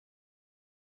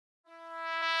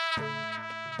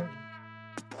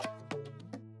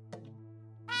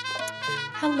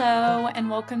Hello, and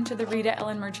welcome to the Rita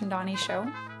Ellen Merchandani Show.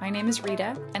 My name is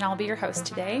Rita, and I'll be your host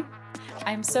today.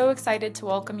 I'm so excited to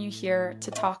welcome you here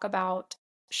to talk about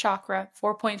Chakra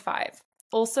 4.5,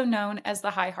 also known as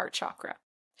the High Heart Chakra.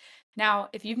 Now,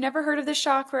 if you've never heard of this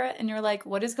chakra and you're like,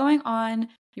 what is going on?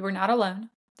 You are not alone.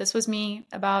 This was me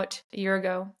about a year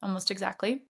ago, almost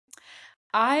exactly.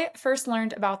 I first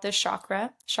learned about this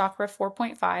chakra, Chakra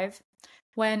 4.5,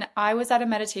 when I was at a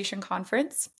meditation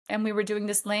conference and we were doing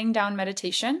this laying down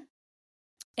meditation.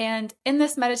 And in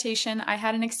this meditation, I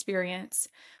had an experience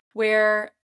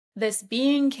where this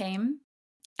being came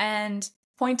and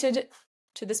pointed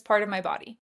to this part of my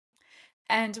body.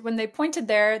 And when they pointed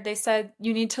there, they said,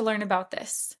 you need to learn about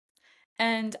this.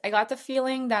 And I got the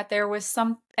feeling that there was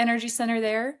some energy center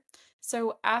there.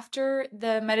 So after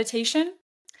the meditation,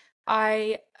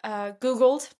 I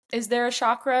Googled, is there a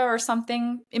chakra or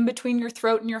something in between your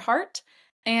throat and your heart?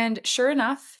 And sure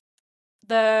enough,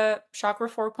 the Chakra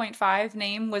 4.5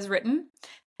 name was written,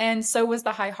 and so was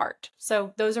the High Heart.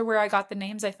 So those are where I got the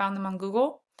names. I found them on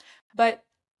Google. But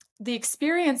the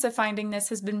experience of finding this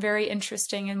has been very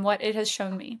interesting in what it has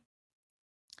shown me.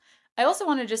 I also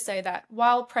want to just say that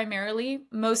while primarily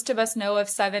most of us know of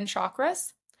 7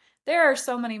 chakras, there are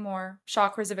so many more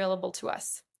chakras available to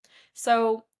us.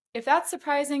 So if that's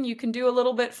surprising, you can do a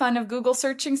little bit fun of Google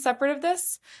searching separate of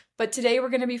this, but today we're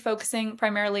going to be focusing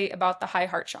primarily about the High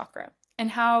Heart Chakra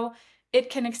and how it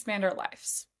can expand our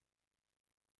lives.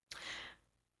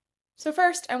 So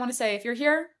first, I want to say, if you're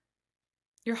here,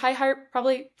 your high heart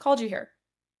probably called you here.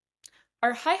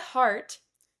 Our high heart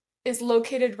is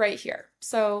located right here.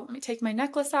 So let me take my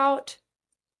necklace out.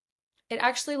 It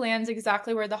actually lands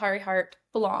exactly where the high heart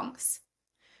belongs.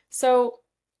 So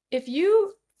if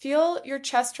you feel your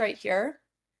chest right here,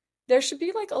 there should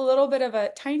be like a little bit of a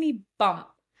tiny bump.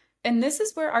 And this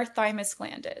is where our thymus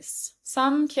gland is.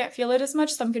 Some can't feel it as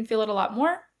much, some can feel it a lot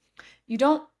more. You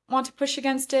don't want to push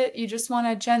against it, you just want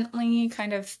to gently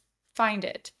kind of find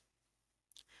it.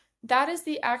 That is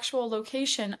the actual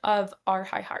location of our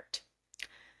high heart.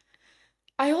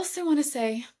 I also want to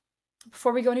say,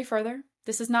 before we go any further,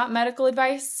 this is not medical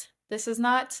advice. This is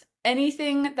not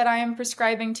anything that I am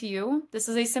prescribing to you. This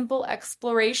is a simple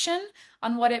exploration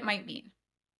on what it might mean.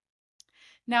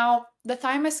 Now, the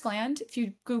thymus gland, if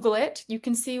you Google it, you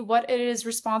can see what it is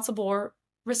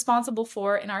responsible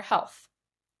for in our health.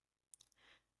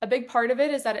 A big part of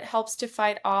it is that it helps to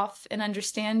fight off and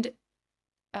understand,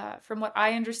 from what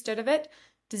I understood of it,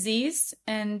 disease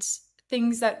and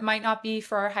things that might not be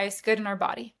for our highest good in our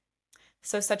body.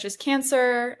 So such as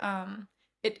cancer,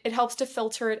 it helps to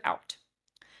filter it out.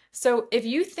 So if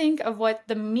you think of what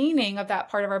the meaning of that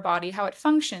part of our body, how it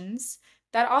functions,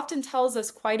 that often tells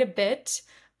us quite a bit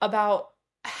about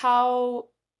how,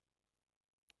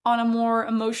 on a more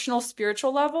emotional,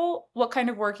 spiritual level, what kind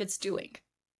of work it's doing.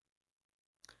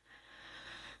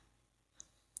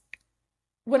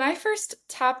 When I first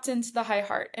tapped into the high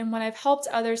heart, and when I've helped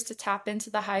others to tap into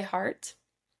the high heart,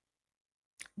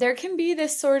 there can be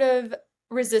this sort of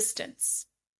resistance.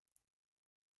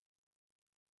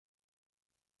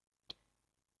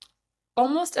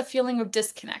 Almost a feeling of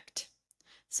disconnect.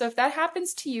 So if that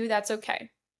happens to you, that's okay.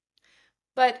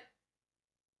 But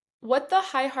what the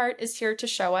high heart is here to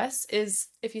show us is,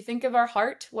 if you think of our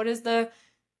heart, what is the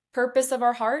purpose of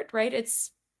our heart, right?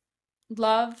 It's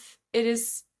love. It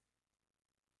is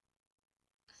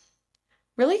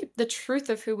really the truth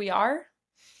of who we are.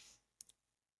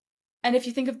 And if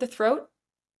you think of the throat,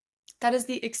 that is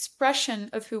the expression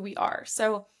of who we are.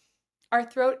 So our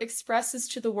throat expresses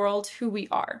to the world who we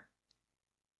are.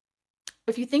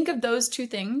 If you think of those two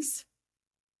things,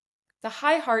 the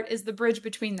high heart is the bridge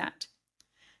between that.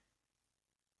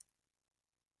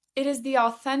 It is the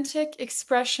authentic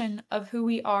expression of who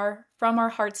we are from our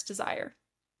heart's desire.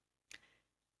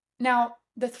 Now,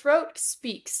 the throat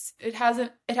speaks. It has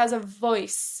a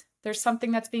voice. There's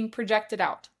something that's being projected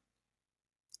out.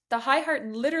 The high heart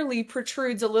literally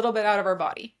protrudes a little bit out of our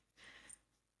body.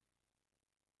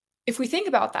 If we think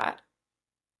about that,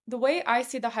 the way I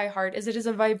see the high heart is it is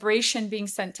a vibration being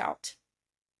sent out.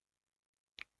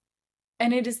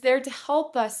 And it is there to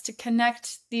help us to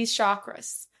connect these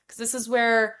chakras. Because this is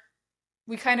where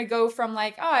we kind of go from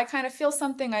like, oh, I kind of feel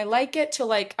something, I like it, to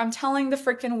like, I'm telling the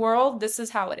freaking world, this is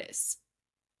how it is.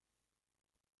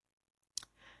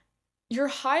 Your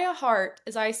higher heart,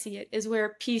 as I see it, is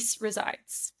where peace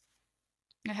resides.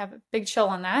 I have a big chill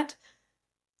on that.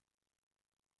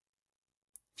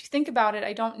 If you think about it,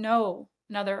 I don't know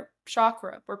another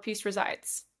chakra where peace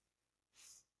resides.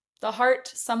 The heart,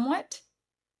 somewhat,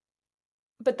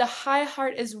 but the high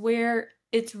heart is where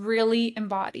It's really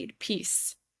embodied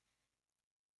peace.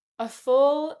 A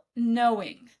full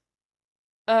knowing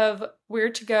of where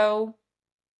to go,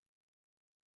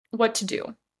 what to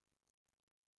do.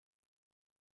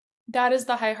 That is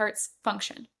the high heart's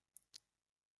function.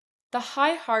 The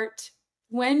high heart,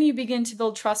 when you begin to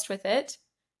build trust with it,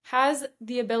 has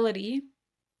the ability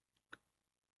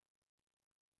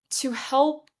to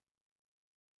help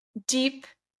deep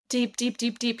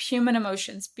human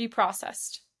emotions be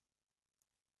processed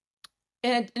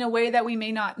in a way that we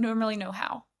may not normally know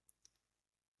how.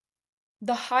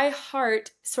 The high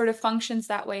heart sort of functions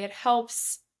that way. It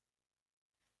helps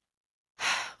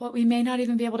what we may not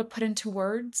even be able to put into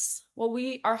words,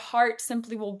 our heart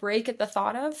simply will break at the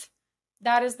thought of.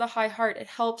 That is the high heart. It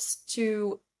helps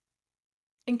to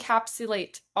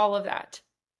encapsulate all of that.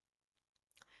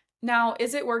 Now,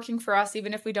 is it working for us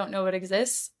even if we don't know it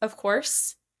exists? Of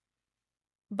course.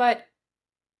 But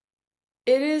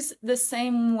it is the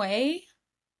same way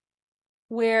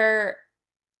where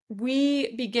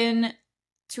we begin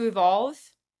to evolve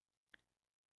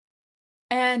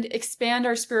and expand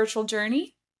our spiritual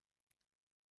journey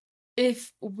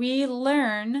if we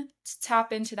learn to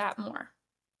tap into that more.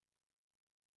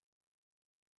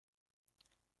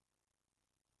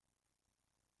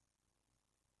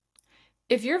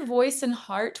 If your voice and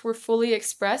heart were fully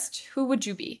expressed, who would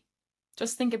you be?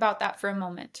 Just think about that for a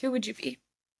moment. Who would you be?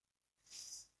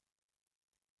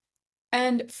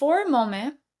 And for a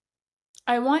moment,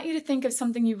 I want you to think of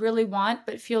something you really want,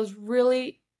 but feels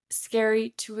really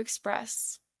scary to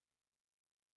express.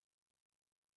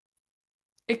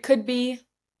 It could be,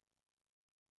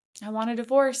 I want a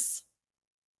divorce.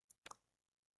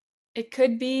 It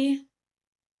could be,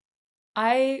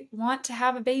 I want to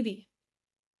have a baby.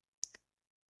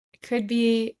 It could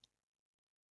be,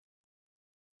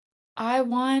 I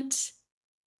want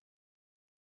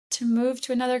to move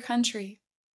to another country.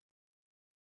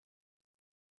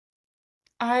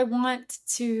 I want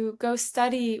to go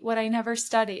study what I never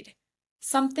studied.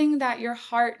 Something that your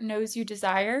heart knows you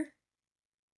desire,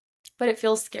 but it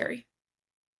feels scary.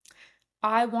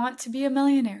 I want to be a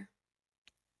millionaire.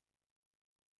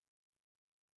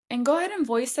 And go ahead and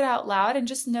voice it out loud and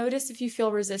just notice if you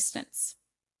feel resistance.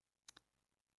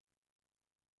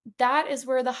 That is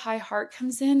where the high heart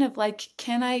comes in of like,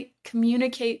 can I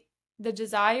communicate the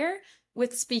desire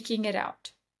with speaking it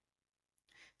out?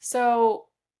 So,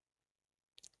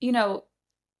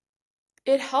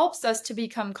 it helps us to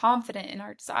become confident in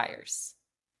our desires.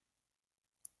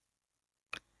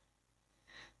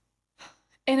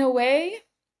 In a way,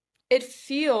 it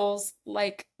feels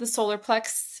like the solar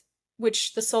plex,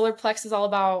 which the solar plex is all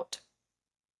about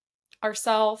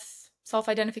ourself,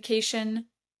 self-identification,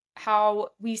 how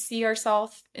we see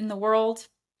ourselves in the world.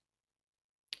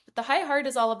 But the high heart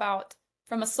is all about,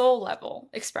 from a soul level,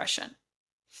 expression.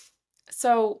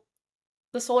 So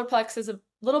the solar plex is a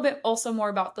little bit also more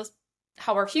about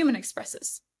how our human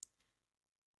expresses.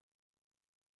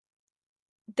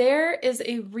 There is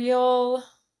a real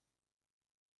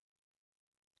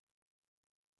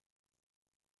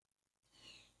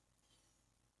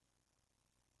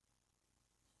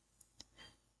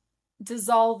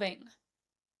dissolving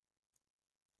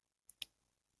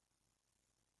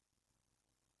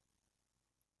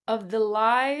of the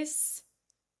lies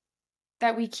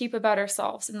that we keep about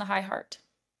ourselves in the high heart.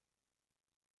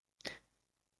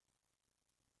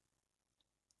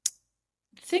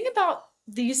 The thing about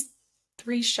these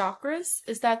 3 chakras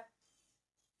is that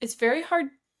it's very hard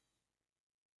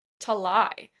to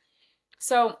lie.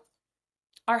 So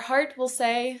our heart will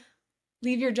say,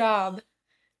 leave your job.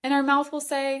 And our mouth will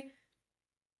say,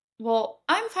 well,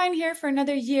 I'm fine here for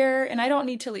another year and I don't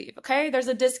need to leave, okay? There's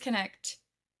a disconnect.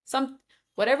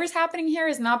 Whatever's happening here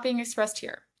is not being expressed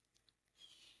here.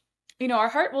 Our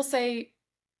heart will say,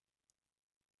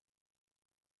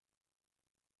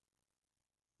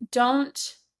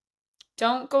 don't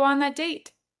go on that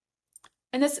date.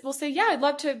 And this will say, yeah, I'd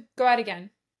love to go out again.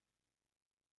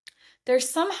 There's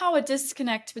somehow a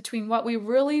disconnect between what we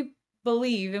really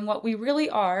believe and what we really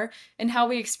are and how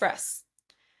we express.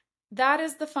 That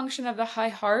is the function of the high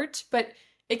heart, but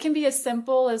it can be as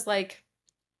simple as like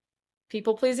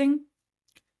people pleasing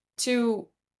to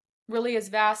really as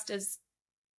vast as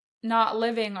not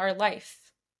living our life.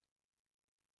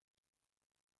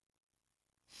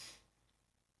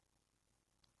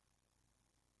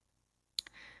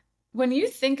 When you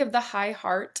think of the high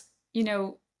heart,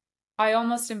 I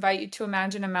almost invite you to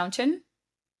imagine a mountain.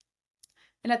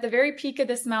 And at the very peak of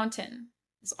this mountain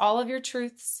is all of your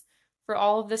truths for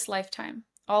all of this lifetime,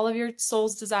 all of your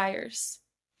soul's desires.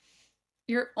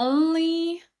 Your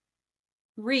only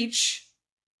reach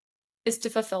is to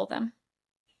fulfill them.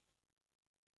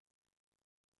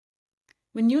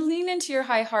 When you lean into your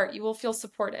high heart, you will feel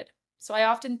supported. So I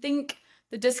often think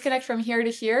the disconnect from here to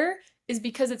here is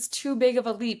because it's too big of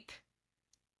a leap.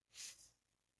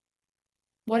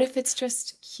 What if it's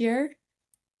just here?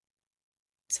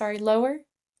 Sorry, lower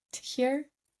to here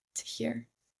to here.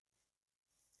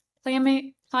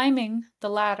 Climbing the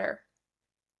ladder.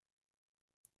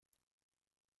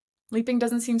 Leaping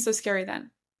doesn't seem so scary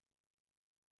then.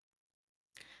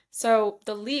 So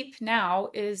the leap now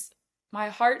is my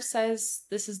heart says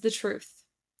this is the truth.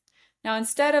 Now,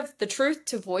 instead of the truth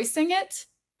to voicing it,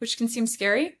 which can seem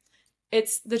scary,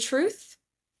 it's the truth.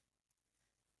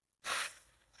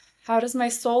 How does my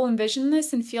soul envision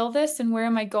this and feel this? And where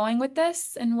am I going with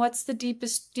this? And what's the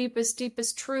deepest, deepest,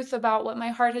 deepest truth about what my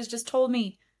heart has just told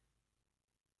me?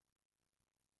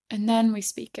 And then we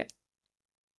speak it.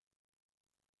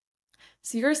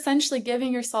 So you're essentially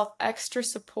giving yourself extra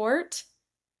support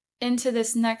into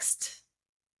this next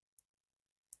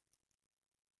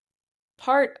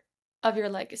part of your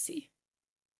legacy.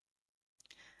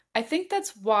 I think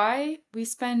that's why we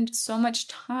spend so much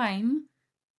time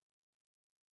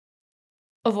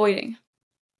avoiding.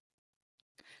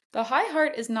 The high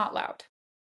heart is not loud.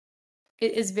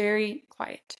 It is very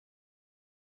quiet.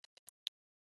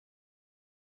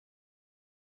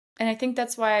 And I think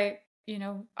that's why,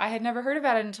 I had never heard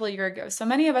about it until a year ago. So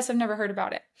many of us have never heard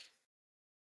about it.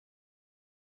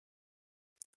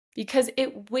 Because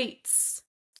it waits.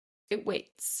 It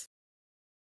waits.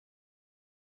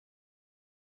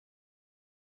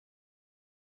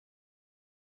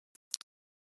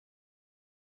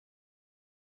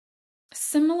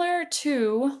 Similar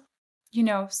to,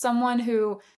 someone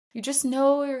who you just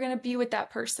know you're going to be with that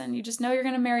person. You just know you're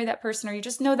going to marry that person, or you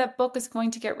just know that book is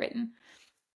going to get written.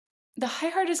 The high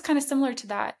heart is kind of similar to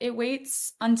that. It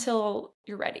waits until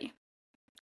you're ready.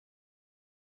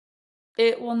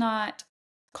 It will not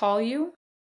call you.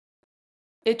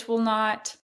 It will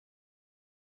not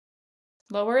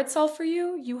lower itself for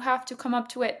you. You have to come up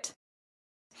to it.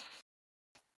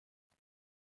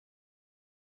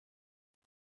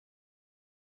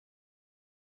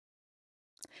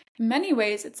 In many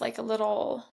ways, it's like a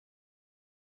little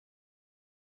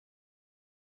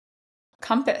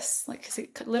compass, because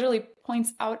it literally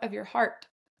points out of your heart.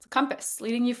 It's a compass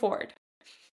leading you forward.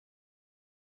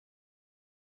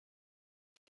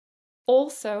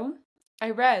 Also, I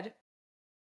read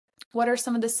what are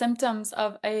some of the symptoms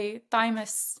of a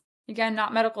thymus, again,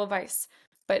 not medical advice,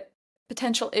 but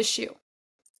potential issue.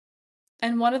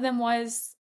 And one of them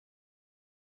was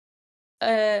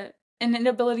an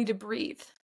inability to breathe.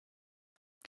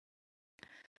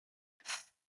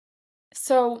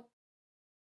 So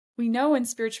we know in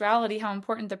spirituality how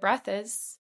important the breath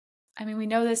is. I mean, we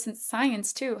know this in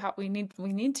science too, how we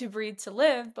need to breathe to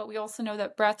live, but we also know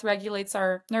that breath regulates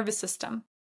our nervous system.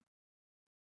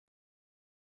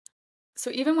 So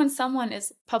even when someone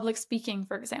is public speaking,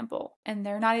 for example, and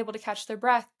they're not able to catch their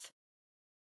breath,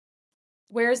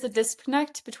 where is the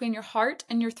disconnect between your heart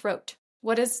and your throat?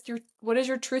 What is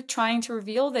your truth trying to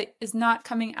reveal that is not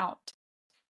coming out?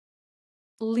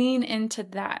 Lean into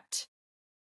that.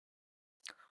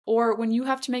 Or when you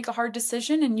have to make a hard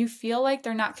decision and you feel like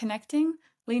they're not connecting,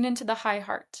 lean into the high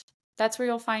heart. That's where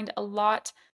you'll find a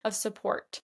lot of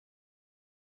support.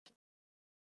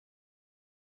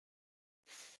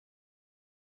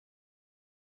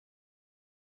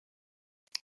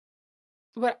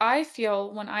 What I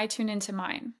feel when I tune into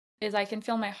mine is I can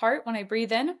feel my heart when I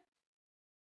breathe in.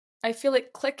 I feel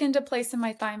it click into place in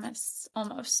my thymus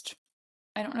almost.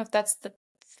 I don't know if that's the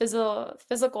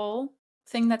physical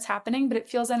thing that's happening, but it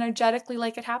feels energetically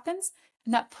like it happens,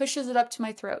 and that pushes it up to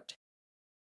my throat.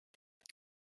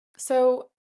 So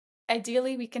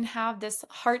ideally, we can have this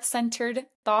heart-centered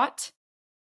thought.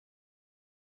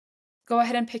 Go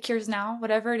ahead and pick yours now,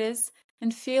 whatever it is,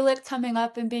 and feel it coming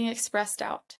up and being expressed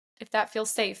out, if that feels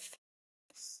safe.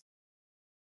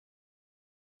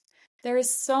 There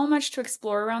is so much to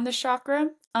explore around this chakra.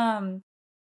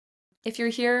 If you're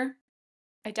here,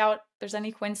 I doubt there's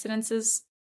any coincidences.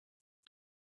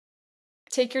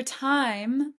 Take your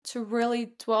time to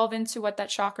really delve into what that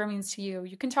chakra means to you.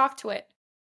 You can talk to it.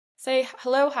 Say,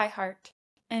 hello, high heart.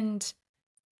 And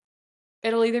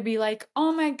it'll either be like,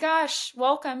 oh my gosh,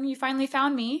 welcome, you finally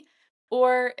found me.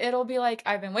 Or it'll be like,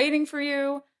 I've been waiting for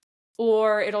you.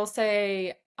 Or it'll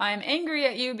say, I'm angry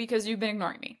at you because you've been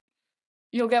ignoring me.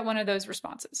 You'll get one of those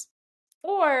responses.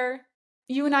 Or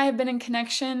you and I have been in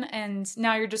connection and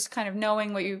now you're just kind of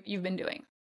knowing what you've been doing.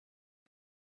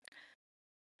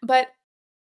 But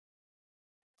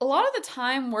a lot of the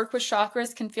time, work with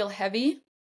chakras can feel heavy.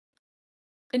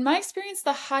 In my experience,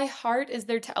 the high heart is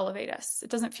there to elevate us.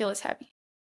 It doesn't feel as heavy.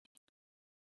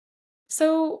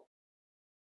 So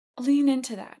lean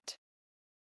into that.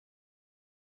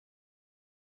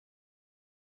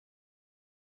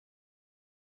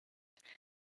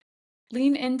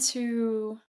 Lean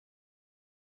into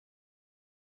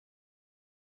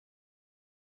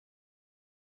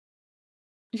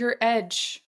your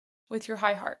edge with your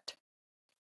high heart.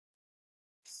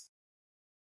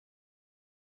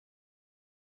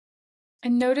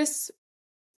 And notice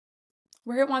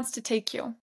where it wants to take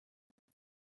you.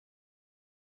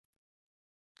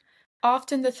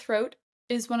 Often the throat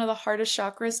is one of the hardest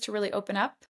chakras to really open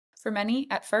up for many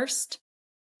at first.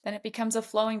 Then it becomes a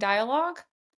flowing dialogue.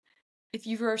 If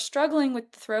you are struggling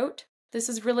with the throat, this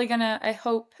is really gonna, I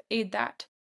hope, aid that.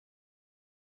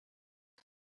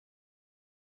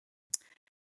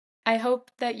 I hope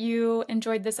that you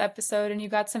enjoyed this episode and you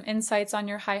got some insights on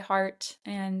your high heart.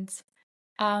 And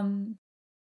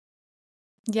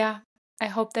yeah, I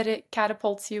hope that it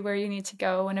catapults you where you need to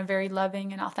go in a very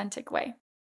loving and authentic way.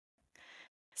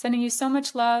 Sending you so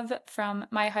much love from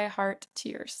my high heart to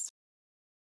yours.